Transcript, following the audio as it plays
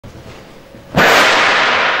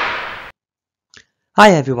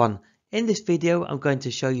Hi everyone, in this video I'm going to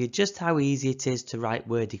show you just how easy it is to write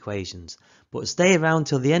word equations, but stay around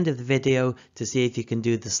till the end of the video to see if you can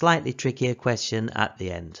do the slightly trickier question at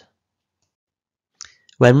the end.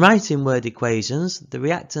 When writing word equations, the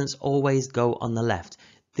reactants always go on the left.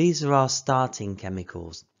 These are our starting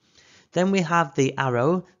chemicals. Then we have the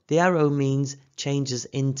arrow. The arrow means changes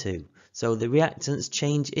into. So the reactants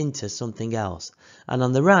change into something else. And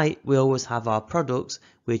on the right, we always have our products,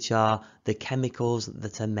 which are the chemicals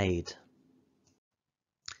that are made.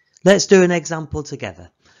 Let's do an example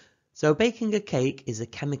together. So baking a cake is a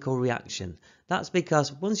chemical reaction. That's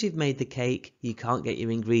because once you've made the cake, you can't get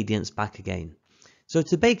your ingredients back again. So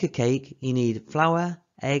to bake a cake, you need flour,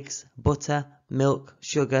 eggs, butter, milk,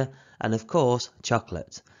 sugar, and of course,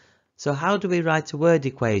 chocolate. So how do we write a word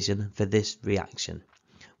equation for this reaction?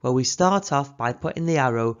 Well, we start off by putting the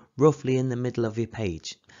arrow roughly in the middle of your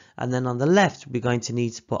page. And then on the left, we're going to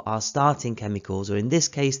need to put our starting chemicals, or in this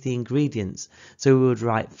case, the ingredients. So we would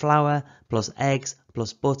write flour plus eggs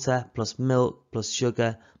plus butter plus milk plus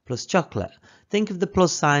sugar plus chocolate. Think of the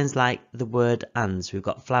plus signs like the word and. So we've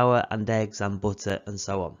got flour and eggs and butter and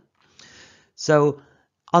so on. So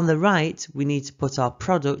on the right, we need to put our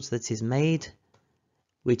product that is made,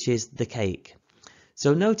 which is the cake.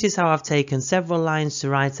 So notice how I've taken several lines to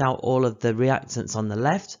write out all of the reactants on the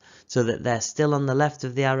left so that they're still on the left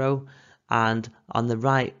of the arrow, and on the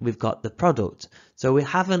right we've got the product. So we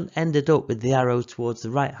haven't ended up with the arrow towards the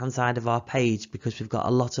right hand side of our page because we've got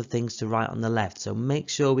a lot of things to write on the left. So make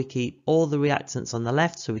sure we keep all the reactants on the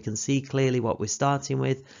left so we can see clearly what we're starting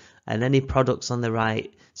with, and any products on the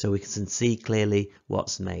right so we can see clearly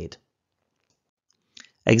what's made.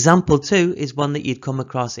 Example 2 is one that you'd come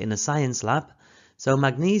across in a science lab. So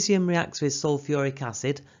magnesium reacts with sulfuric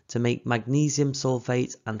acid to make magnesium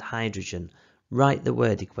sulfate and hydrogen. Write the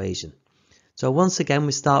word equation. So once again,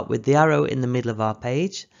 we start with the arrow in the middle of our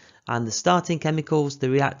page, and the starting chemicals, the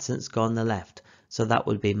reactants, go on the left. So that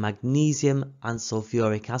would be magnesium and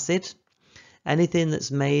sulfuric acid. Anything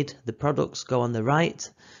that's made, the products, go on the right.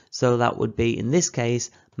 So that would be, in this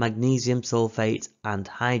case, magnesium sulfate and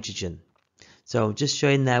hydrogen. So just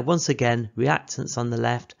showing there once again, reactants on the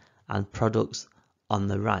left and products on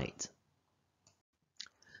the right.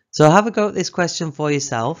 So have a go at this question for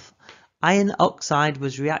yourself. Iron oxide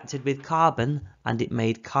was reacted with carbon and it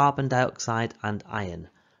made carbon dioxide and iron.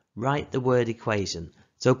 Write the word equation.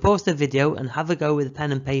 So pause the video and have a go with a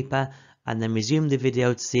pen and paper, and then resume the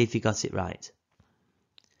video to see if you got it right.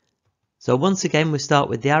 So once again, we start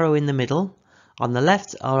with the arrow in the middle. On the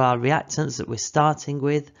left are our reactants that we're starting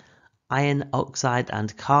with, iron oxide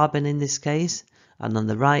and carbon in this case. And on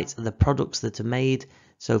the right are the products that are made.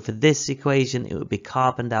 So for this equation, it would be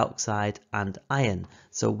carbon dioxide and iron.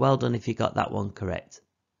 So well done if you got that one correct.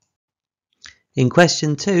 In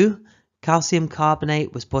question 2, calcium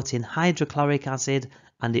carbonate was put in hydrochloric acid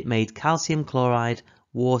and it made calcium chloride,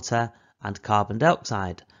 water and carbon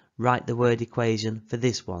dioxide. Write the word equation for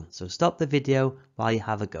this one. So stop the video while you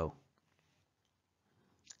have a go.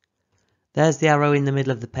 There's the arrow in the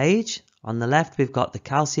middle of the page. On the left, we've got the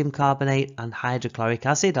calcium carbonate and hydrochloric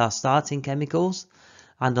acid, our starting chemicals.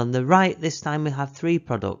 And on the right, this time we have 3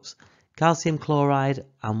 products, calcium chloride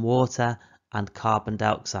and water and carbon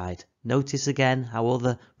dioxide. Notice again how all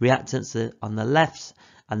the reactants are on the left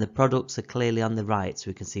and the products are clearly on the right,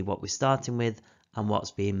 so we can see what we're starting with and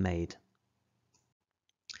what's being made.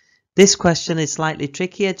 This question is slightly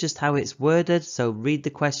trickier, just how it's worded, so read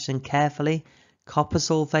the question carefully. Copper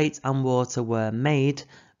sulfate and water were made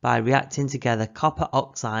by reacting together copper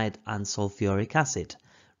oxide and sulfuric acid.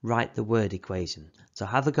 Write the word equation. So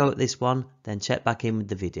have a go at this one, then check back in with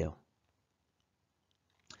the video.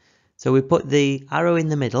 So we put the arrow in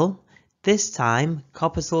the middle. This time,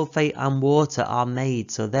 copper sulfate and water are made,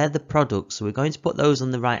 so they're the products. So we're going to put those on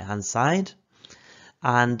the right hand side.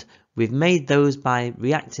 And we've made those by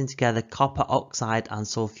reacting together copper oxide and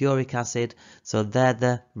sulfuric acid, so they're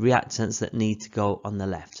the reactants that need to go on the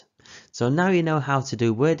left. So now you know how to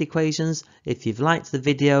do word equations. If you've liked the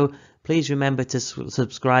video, please remember to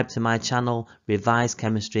subscribe to my channel, Revised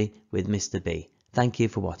Chemistry with Mr. B. Thank you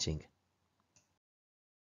for watching.